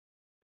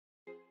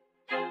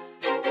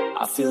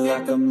I feel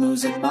like I'm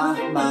losing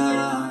my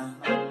mind.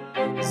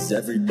 Is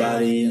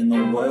everybody in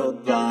the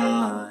world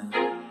blind?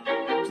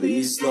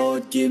 Please,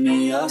 Lord, give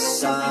me a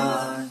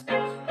sign,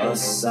 a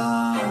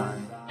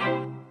sign.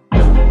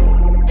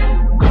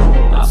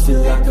 I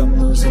feel like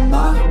I'm losing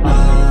my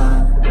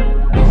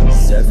mind.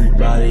 Is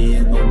everybody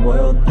in the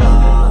world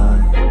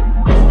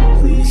blind?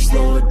 Please,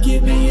 Lord,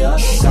 give me a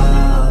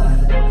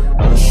sign,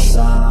 a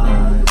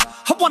sign.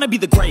 I wanna be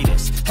the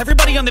greatest.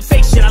 Everybody on the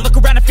fake shit. I look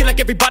around and feel like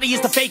everybody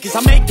is the fakest.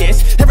 I make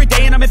this every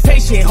day and I'm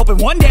impatient, hoping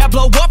one day I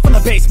blow up from the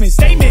basement.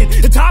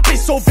 Statement, the top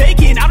is so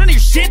vacant. I don't hear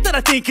shit that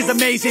I think is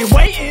amazing.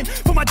 Waiting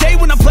for my day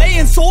when I'm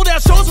playing sold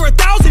out shows for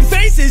 1,000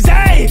 faces.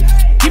 Hey,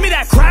 give me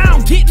that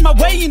crown, get in my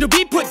way and to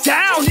be put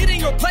down. It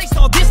ain't your place,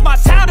 no, this my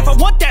town. If I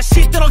want that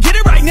shit, then I'll get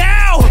it right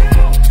now.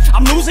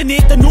 I'm losing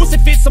it, the noose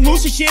it fits. I'm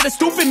losing shit, a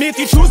stupid myth.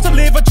 You choose to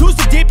live or choose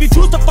to dip. You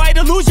choose to fight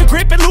or lose your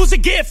grip and lose a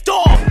gift.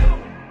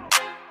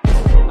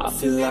 I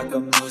feel like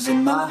I'm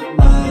losing my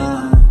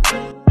mind.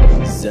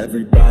 Is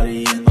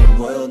everybody in the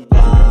world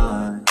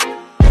blind?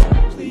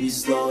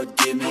 Please, Lord,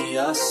 give me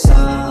a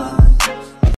sign.